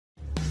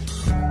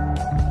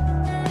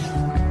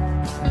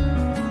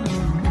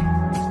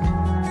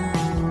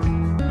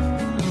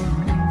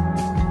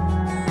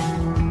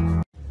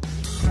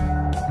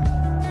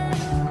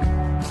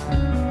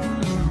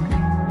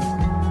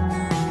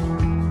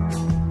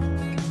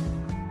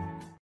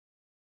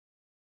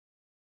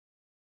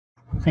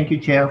Thank you,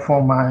 Chair,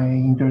 for my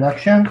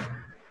introduction.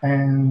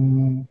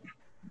 And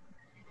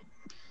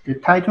the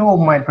title of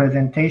my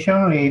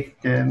presentation is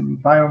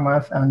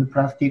Biomass and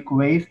Plastic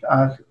Waste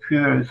as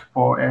Fuels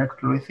for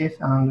Electrolysis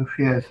and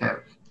Fuel Cells.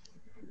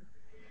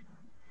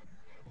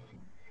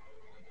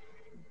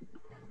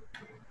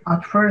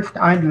 At first,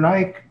 I'd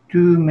like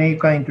to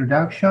make an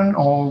introduction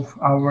of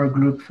our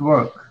group's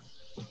work.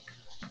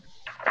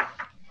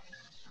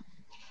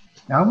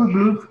 Our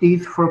group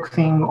is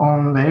focusing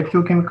on the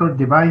electrochemical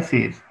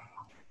devices.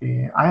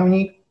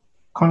 Ionic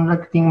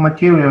conducting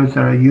materials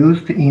are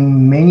used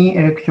in many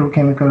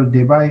electrochemical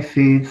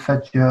devices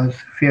such as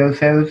fuel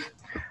cells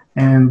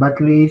and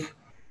batteries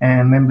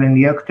and membrane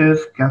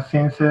reactors, gas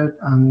sensors,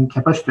 and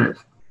capacitors.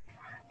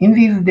 In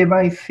these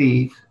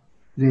devices,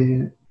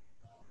 the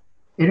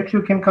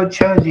electrochemical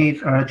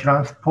charges are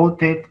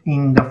transported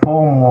in the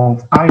form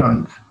of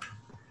ions.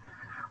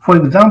 For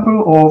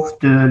example of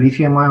the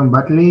lithium-ion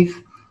batteries,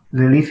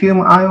 the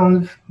lithium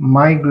ions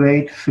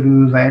migrate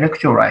through the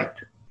electrolyte.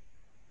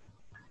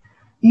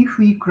 If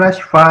we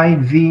classify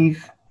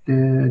these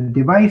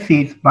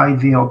devices by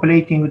their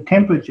operating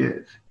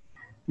temperatures,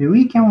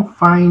 we can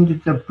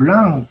find the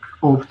blank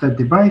of the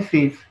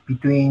devices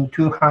between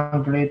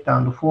 200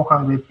 and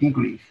 400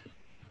 degrees.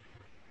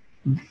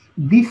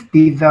 This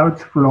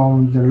results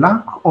from the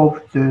lack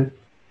of the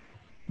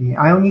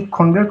ionic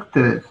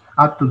conductors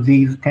at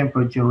these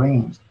temperature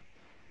ranges.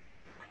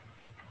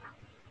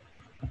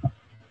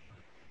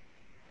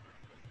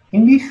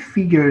 In these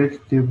figures,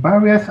 the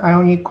various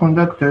ionic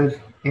conductors,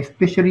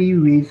 especially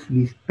with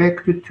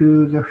respect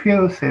to the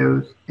fuel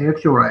cells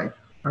electrolyte,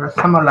 are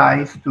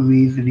summarized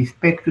with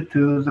respect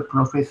to the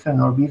Professor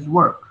Nobi's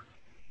work.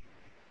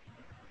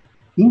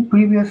 In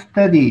previous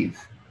studies,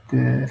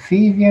 the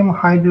cesium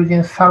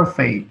hydrogen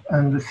sulfate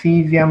and the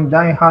cesium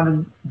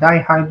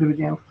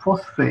dihydrogen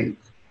phosphate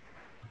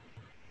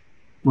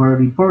were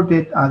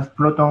reported as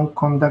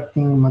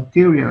proton-conducting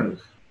materials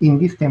in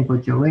this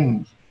temperature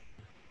range.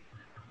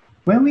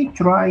 When we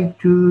try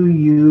to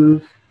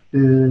use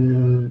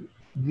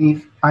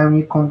these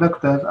ionic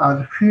conductors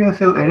as fuel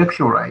cell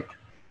electrolyte,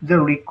 the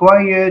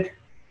required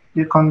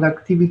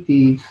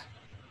conductivities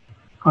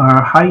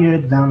are higher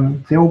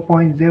than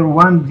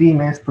 0.01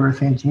 Siemens per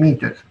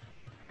centimeter.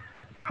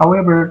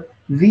 However,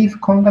 these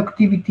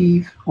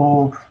conductivities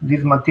of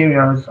these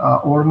materials are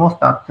almost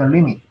at the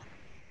limit.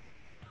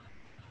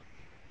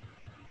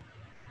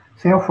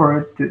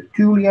 Therefore,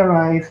 to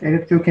realize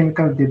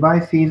electrochemical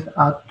devices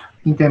at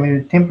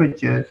intermediate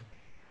temperatures,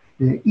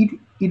 it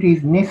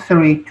is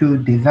necessary to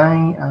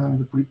design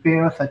and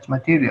prepare such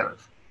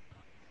materials.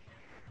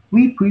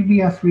 We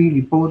previously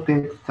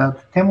reported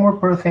that 10% more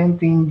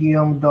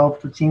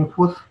indium-doped zinc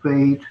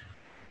phosphate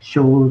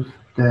shows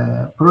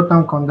the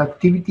proton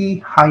conductivity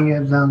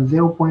higher than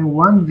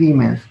 0.1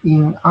 Siemens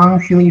in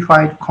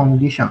unhumidified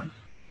conditions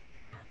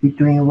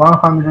between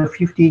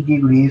 150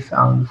 degrees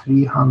and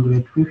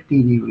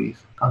 350 degrees,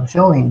 as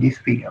shown in this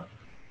figure.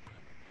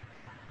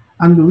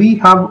 And we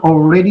have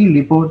already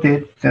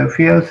reported the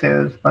fuel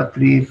cells,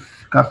 batteries,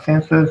 gas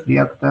sensors,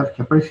 reactors,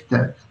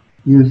 capacitors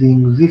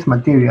using this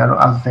material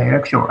as the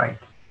electrolyte.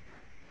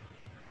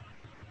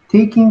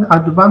 Taking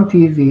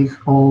advantages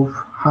of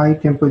high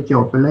temperature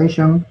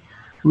operation,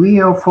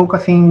 we are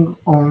focusing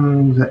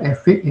on the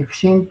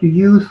efficient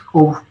use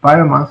of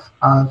biomass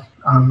as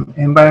an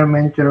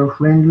environmental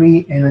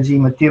friendly energy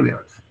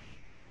materials.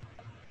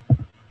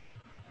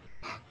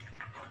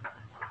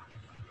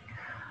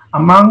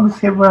 Among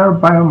several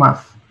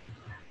biomass,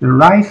 the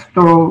rice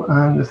straw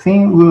and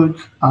thin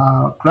woods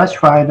are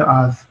classified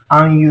as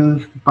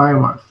unused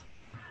biomass,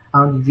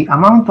 and the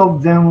amount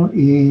of them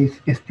is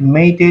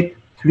estimated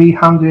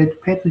 300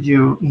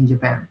 petajoule in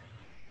Japan.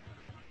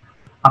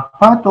 A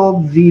part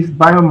of this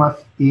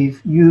biomass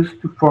is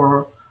used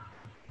for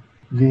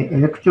the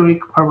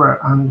electric power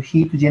and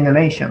heat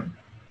generation.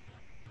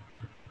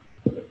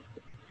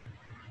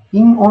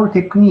 In all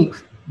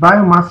techniques,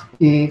 biomass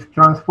is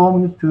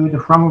transformed to the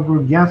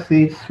flammable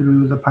gases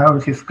through the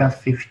pyrolysis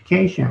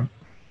gasification.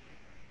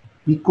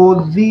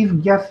 Because these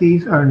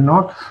gases are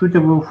not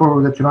suitable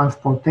for the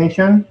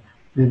transportation,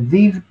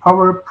 these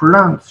power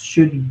plants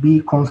should be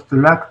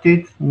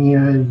constructed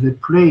near the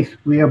place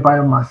where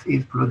biomass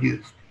is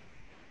produced.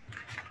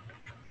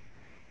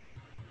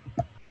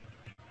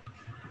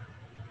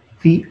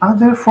 The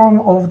other form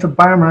of the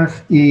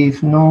biomass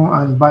is known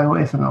as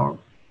bioethanol.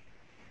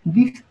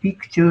 This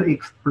picture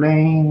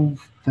explains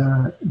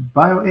the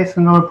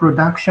bioethanol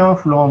production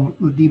from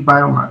woody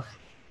biomass.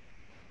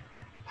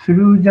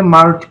 Through the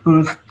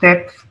multiple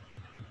steps,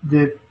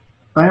 the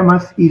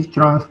biomass is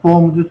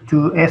transformed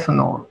to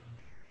ethanol.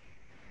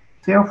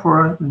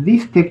 Therefore,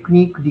 this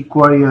technique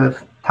requires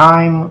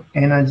time,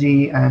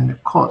 energy,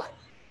 and cost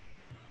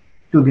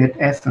to get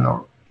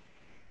ethanol.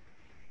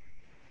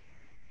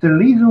 The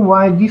reason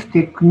why this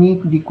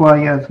technique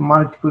requires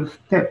multiple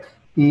steps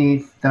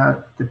is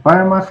that the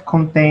biomass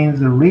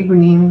contains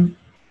lignin,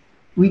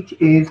 which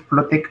is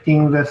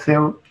protecting the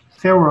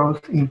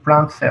cellulose in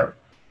plant cells.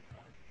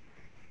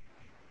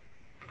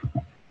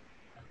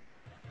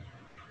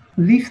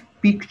 This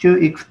picture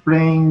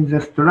explains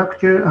the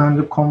structure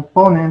and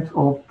components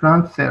of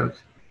plant cells.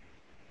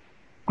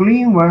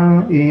 Green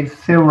one is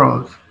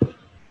cellulose,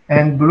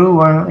 and blue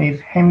one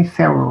is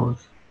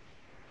hemicellulose,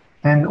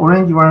 and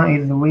orange one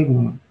is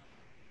lignin.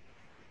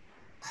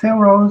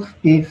 Cellulose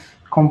is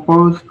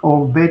composed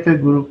of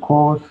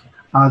beta-glucose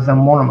as a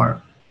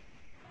monomer.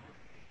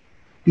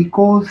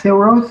 Because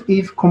cellulose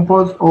is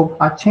composed of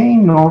a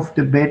chain of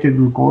the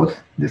beta-glucose,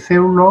 the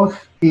cellulose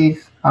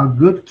is a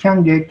good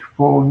candidate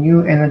for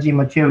new energy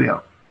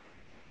material.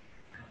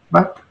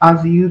 But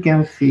as you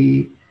can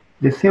see,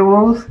 the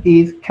cellulose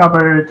is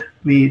covered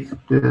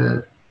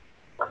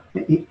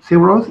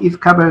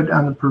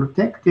and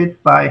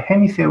protected by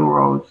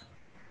hemicellulose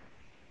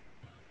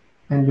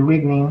and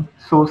lignin,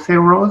 so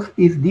cellulose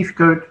is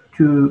difficult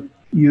to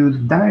use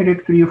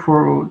directly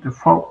for the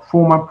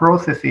former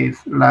processes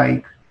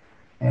like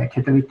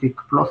catalytic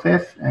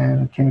process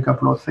and chemical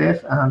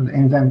process and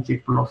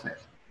enzymatic process.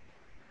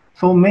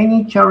 So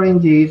many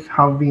challenges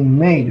have been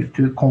made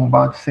to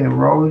convert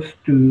cellulose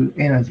to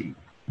energy.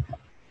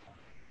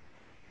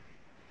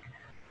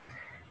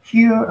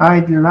 Here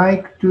I'd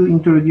like to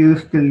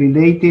introduce the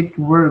related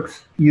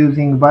works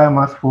using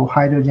biomass for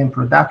hydrogen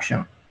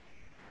production.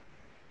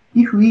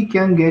 If we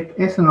can get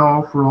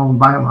ethanol from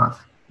biomass,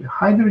 the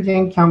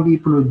hydrogen can be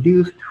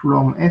produced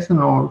from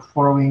ethanol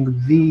following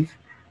these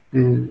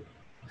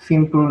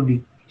simple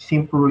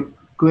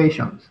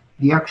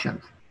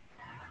reactions.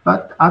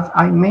 But as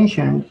I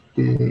mentioned,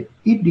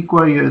 it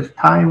requires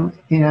time,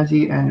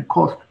 energy, and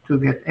cost to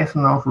get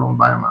ethanol from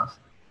biomass.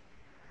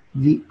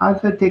 The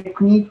other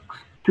technique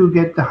to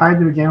get the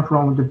hydrogen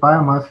from the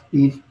biomass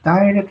is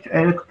direct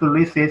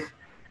electrolysis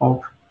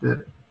of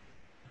the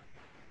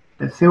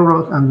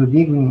cellulose and the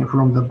lignin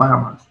from the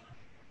biomass.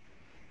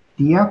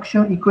 The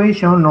reaction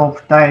equation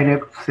of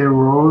direct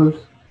cellulose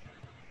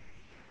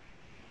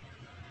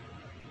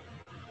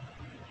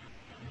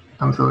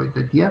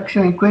the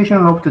reaction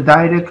equation of the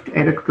direct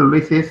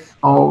electrolysis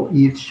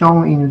is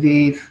shown in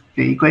these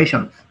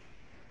equations.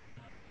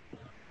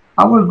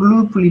 Our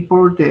group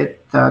reported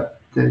that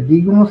the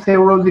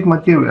lignocellulosic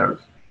materials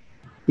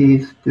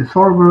is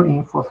dissolved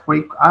in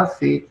phosphoric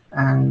acid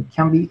and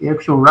can be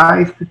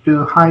electrolyzed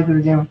to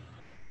hydrogen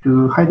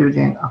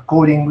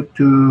according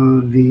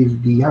to these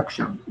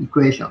reaction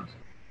equations.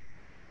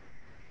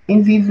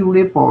 In these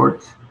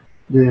reports,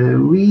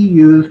 we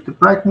used the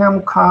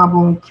platinum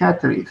carbon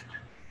catalyst,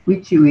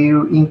 which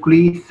will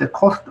increase the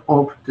cost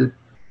of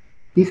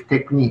this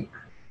technique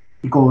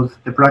because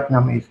the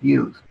platinum is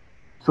used.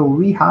 So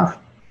we have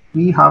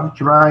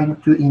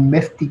tried to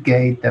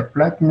investigate the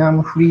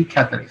platinum-free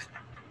catalyst.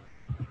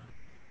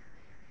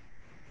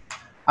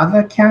 As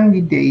a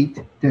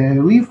candidate,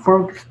 we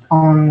focused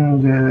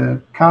on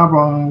the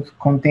carbons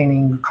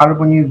containing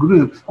carbonyl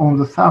groups on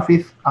the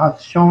surface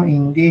as shown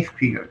in this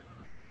figure.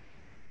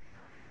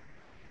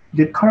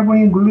 The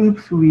carbonyl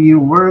groups will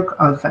work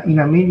as an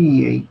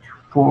intermediate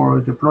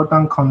for the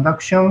proton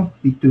conduction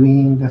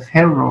between the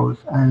cellulose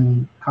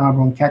and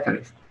carbon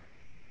catalyst.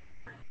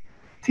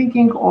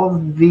 Thinking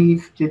of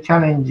these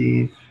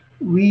challenges,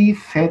 we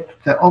set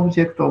the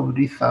object of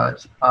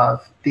research as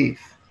this.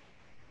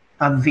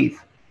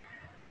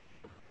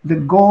 The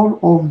goal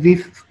of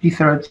this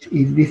research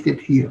is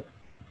listed here.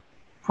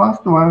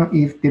 First one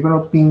is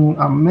developing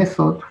a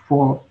method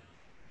for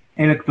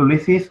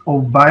electrolysis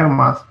of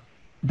biomass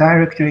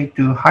directly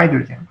to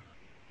hydrogen,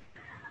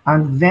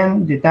 and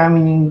then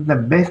determining the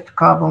best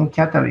carbon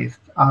catalyst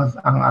as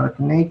an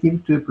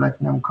alternative to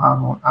platinum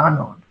carbon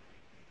anode,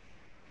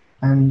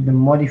 and the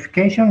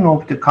modification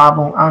of the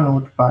carbon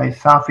anode by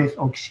surface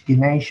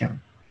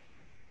oxygenation,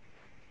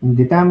 in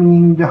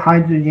determining the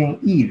hydrogen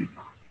yield.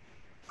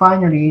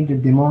 Finally,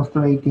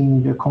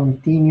 demonstrating the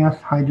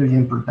continuous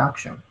hydrogen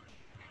production.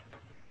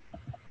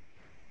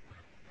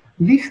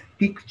 This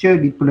picture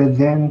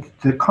represents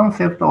the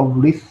concept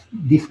of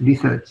this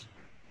research.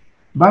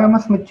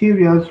 Biomass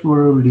materials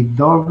were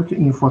dissolved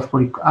in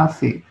phosphoric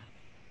acid,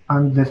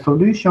 and the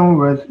solution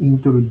was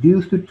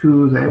introduced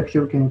to the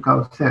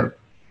electrochemical cell.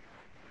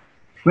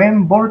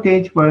 When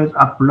voltage was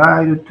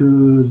applied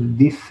to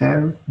this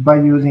cell by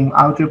using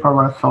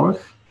ultra-power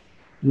source,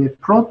 the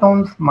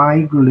protons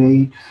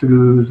migrate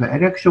through the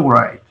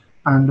electrolyte,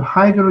 and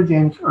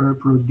hydrogens are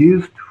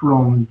produced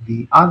from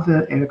the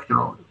other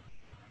electrode.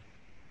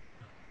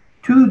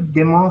 To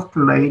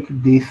demonstrate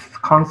this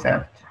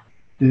concept,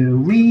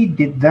 we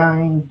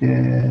designed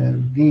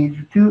these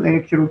two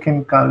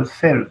electrochemical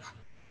cells.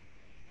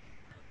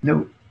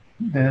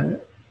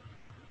 The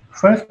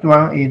first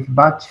one is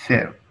batch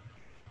cell,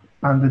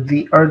 and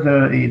the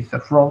other is a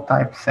flow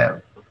type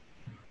cell.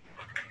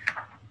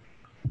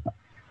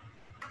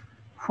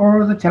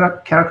 For the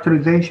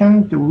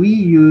characterization, we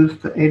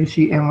used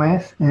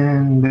LCMS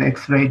and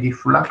X-ray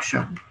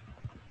diffraction.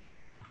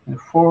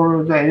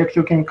 For the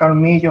electrochemical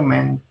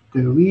measurement,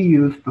 we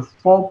used the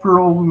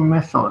 4-probe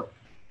method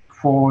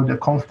for the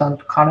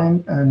constant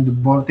current and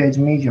voltage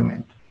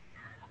measurement,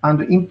 and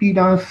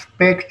impedance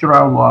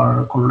spectra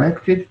were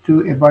collected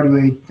to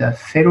evaluate the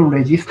cell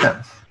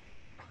resistance.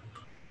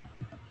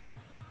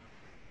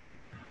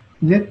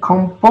 The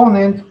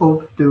components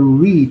of the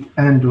wheat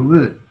and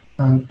wood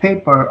and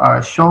paper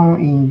are shown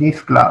in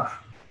this graph.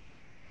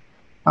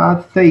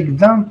 As the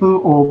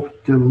example of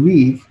the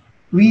wheat,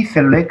 we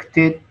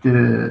selected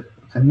the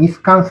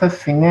Miscanthus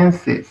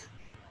sinensis,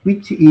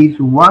 which is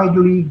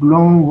widely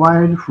grown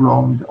wild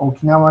from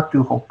Okinawa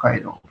to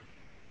Hokkaido.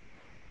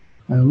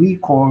 We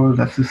call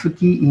the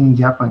Suzuki in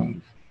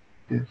Japanese.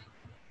 This.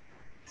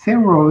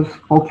 Cellulose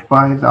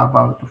occupies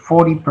about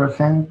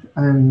 40%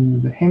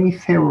 and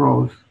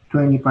hemicellulose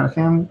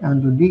 20%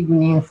 and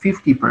lignin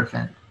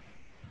 50%.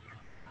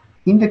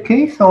 In the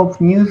case of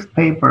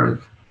newspapers,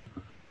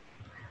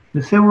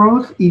 the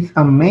cellulose is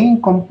a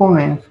main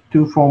component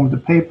to form the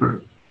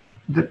paper.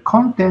 The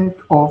content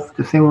of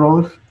the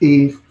cellulose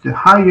is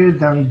higher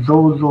than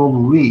those of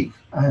wheat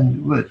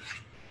and wood.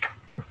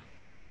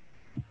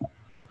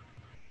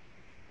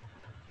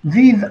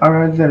 These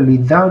are the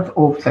results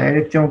of the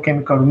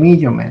electrochemical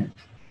measurements.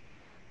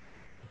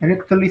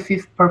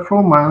 Electrolysis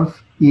performance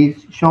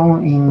is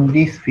shown in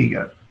this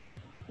figure.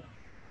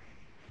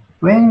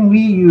 When we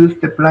use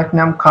the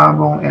platinum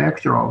carbon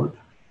electrode,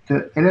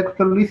 the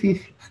electrolysis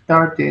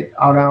started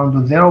around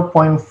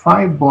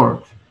 0.5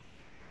 volts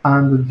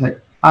and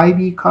the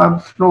IV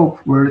curve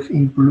slope was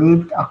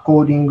improved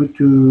according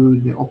to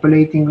the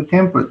operating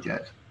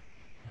temperatures.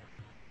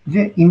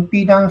 The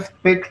impedance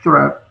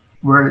spectra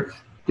was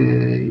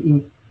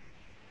the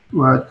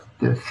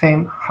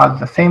same, has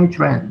the same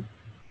trend.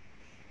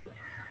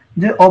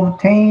 The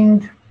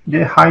obtained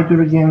the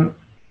hydrogen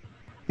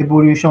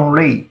evolution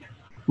rate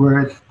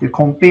was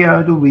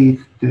compared with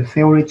the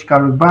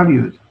theoretical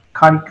values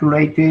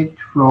calculated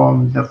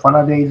from the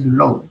Faraday's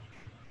law.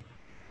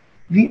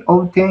 The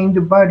obtained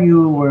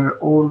values were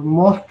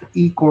almost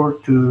equal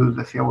to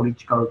the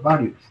theoretical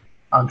values,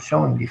 as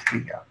shown in this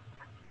figure.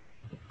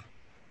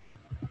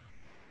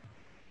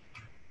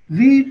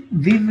 These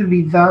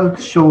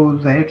results show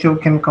the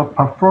electrochemical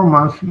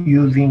performance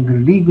using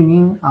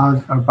lignin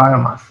as a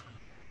biomass.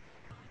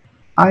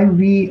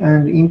 IV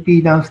and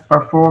impedance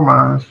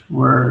performance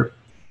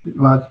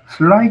was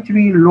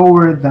slightly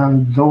lower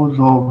than those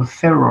of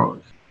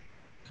cellulose.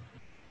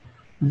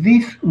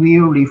 This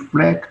will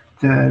reflect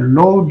the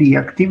low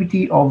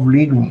reactivity of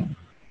lignin.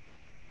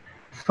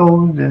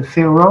 So the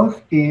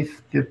cellulose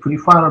is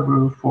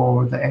preferable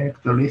for the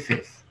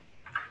electrolysis.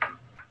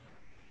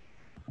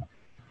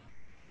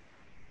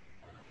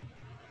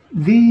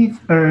 These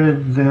are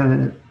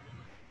the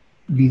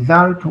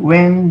results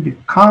when the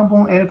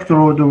carbon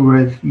electrode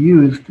was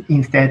used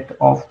instead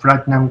of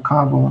platinum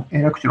carbon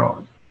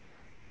electrode.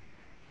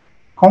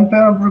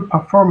 Comparable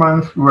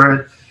performance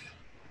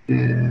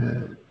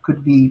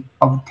could be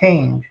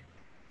obtained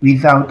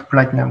without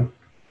platinum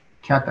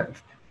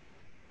catalyst.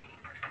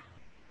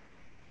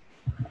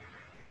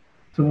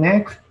 So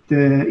next,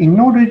 in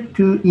order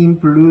to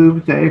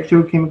improve the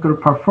electrochemical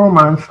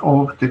performance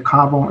of the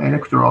carbon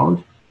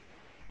electrode,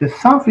 the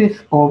surface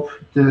of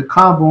the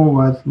carbon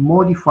was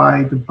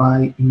modified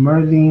by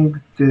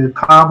immersing the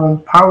carbon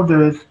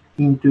powders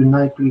into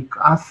nitric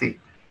acid.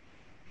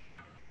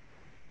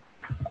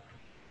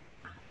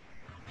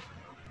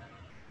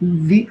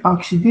 The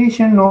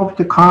oxidation of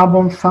the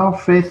carbon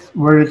surface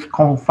was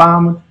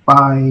confirmed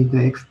by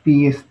the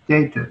XPS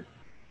data,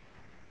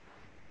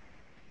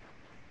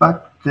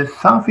 but the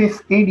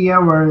surface area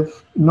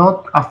was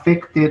not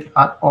affected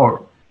at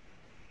all.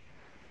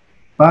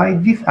 By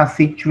this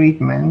acid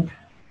treatment,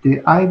 the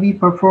IV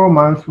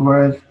performance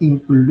was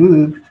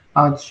improved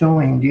as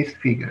shown in this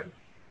figure.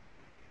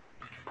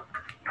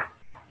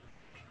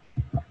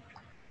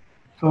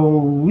 So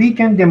we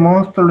can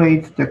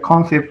demonstrate the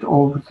concept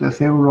of the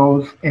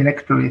cellulose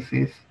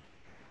electrolysis.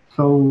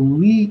 So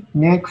we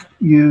next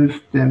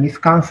use the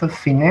Miscanthus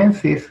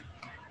sinensis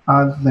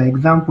as the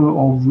example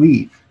of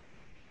wheat.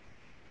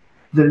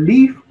 The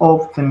leaf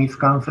of the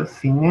Miscanthus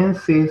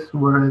sinensis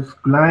was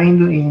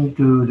ground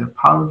into the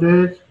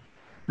powders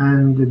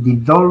and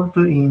dissolved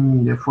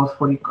in the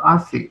phosphoric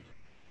acid.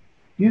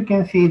 You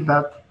can see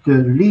that the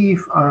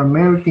leaves are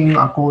melting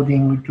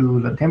according to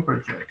the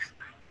temperatures.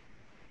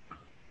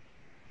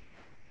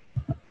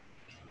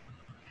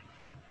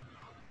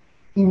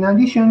 In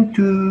addition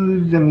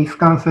to the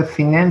Miscanthus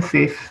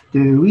sinensis,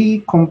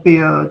 we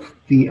compared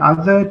the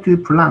other two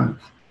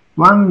plants.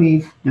 One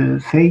is the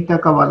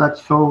Seitaka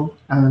wadachiso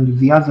and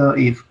the other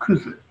is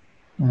kuzu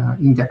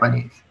in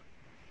Japanese.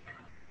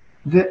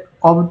 The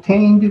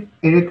obtained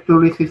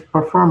electrolysis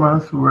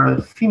performance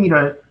was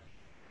similar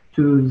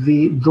to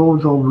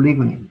those of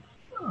lignin.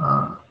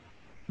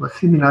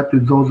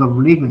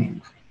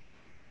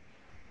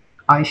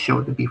 I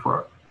showed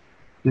before.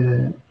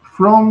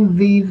 From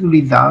these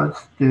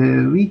results,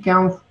 we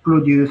can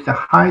produce the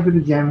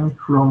hydrogen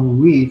from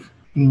wheat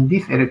in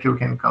this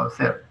electrochemical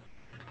cell.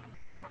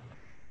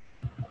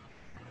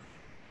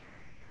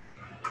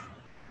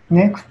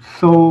 Next,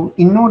 so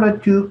in order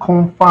to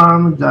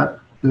confirm that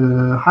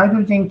the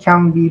hydrogen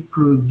can be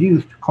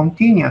produced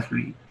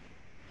continuously,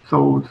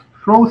 so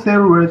flow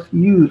cell was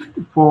used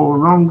for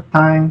long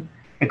time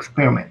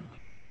experiment.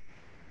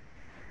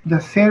 The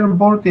cell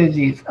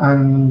voltages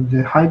and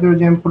the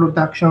hydrogen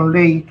production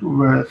rate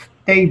were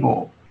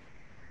stable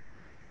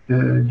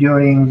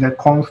during the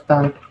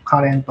constant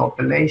current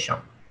operation,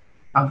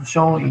 as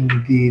shown in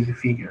these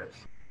figures.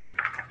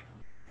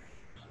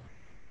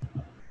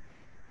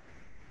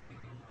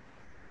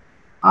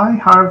 I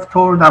have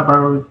told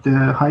about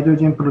the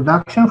hydrogen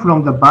production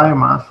from the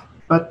biomass,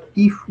 but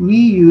if we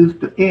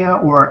used air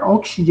or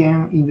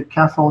oxygen in the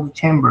cathode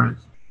chambers,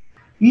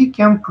 we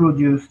can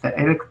produce the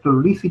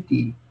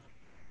electricity.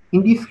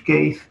 In this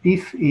case,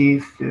 this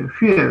is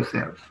fuel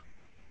cells.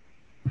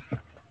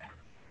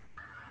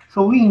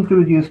 So we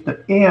introduced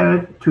the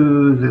air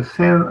to the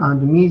cell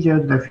and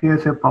measured the fuel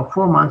cell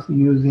performance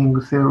using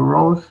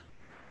cellulose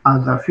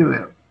as a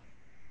fuel.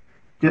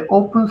 The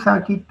open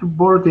circuit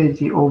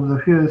voltage of the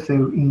fuel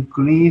cell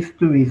increased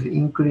with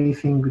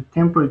increasing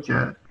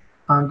temperature,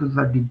 and the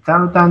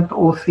resultant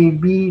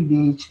OCB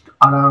reached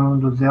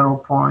around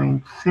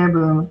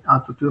 0.7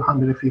 at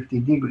 250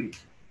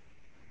 degrees.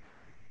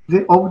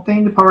 The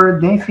obtained power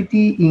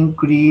density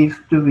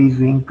increased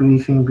with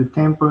increasing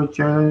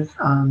temperatures,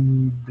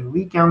 and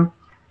we can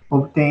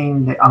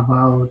obtain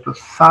about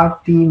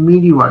 30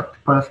 milliwatt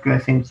per square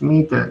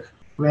centimeters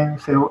when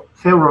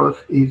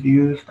cellulose is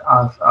used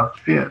as a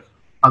fuel.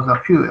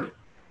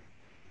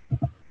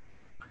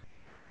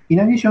 In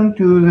addition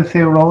to the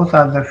cellulose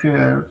as a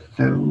fuel,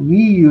 we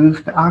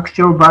used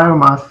actual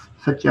biomass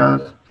such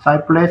as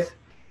cypress,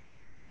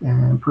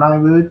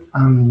 plywood,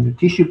 and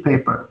tissue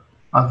paper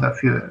as a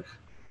fuels.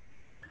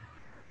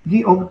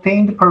 The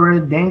obtained power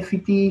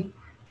density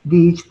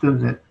reached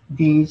 25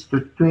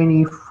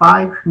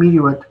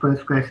 milliwatt per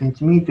square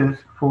centimeters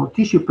for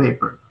tissue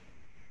paper.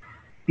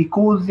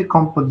 Because the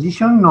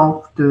composition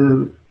of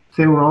the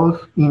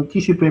cellulose in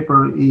tissue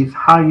paper is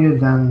higher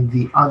than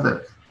the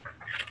others.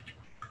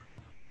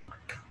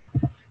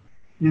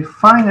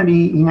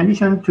 Finally, in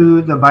addition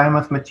to the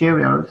biomass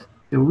materials,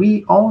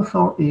 we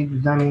also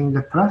examine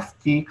the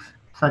plastics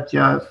such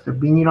as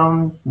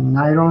vinyl,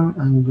 nylon,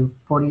 and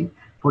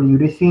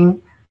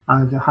polyurethane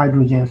as a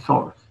hydrogen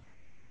source.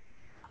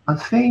 And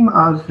same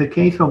as the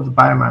case of the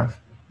biomass,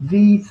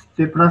 the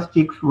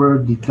plastics were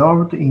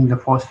dissolved in the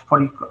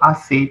phosphoric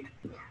acid,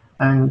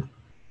 and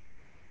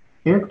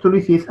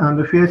electrolysis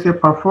and fuel cell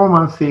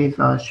performances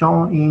are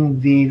shown in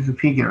these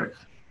figures.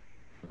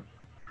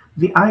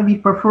 The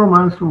IV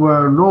performance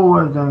were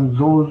lower than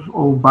those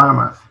of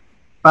biomass,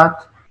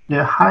 but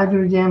the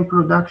hydrogen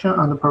production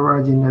and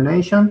power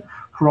generation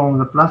from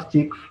the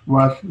plastics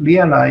was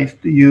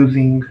realized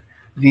using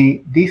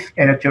these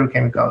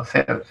electrochemical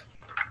cells.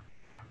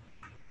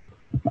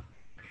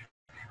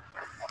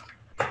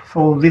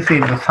 So this is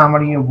the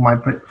summary of my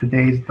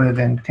today's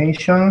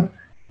presentation,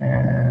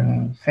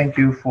 and thank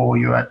you for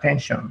your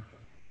attention.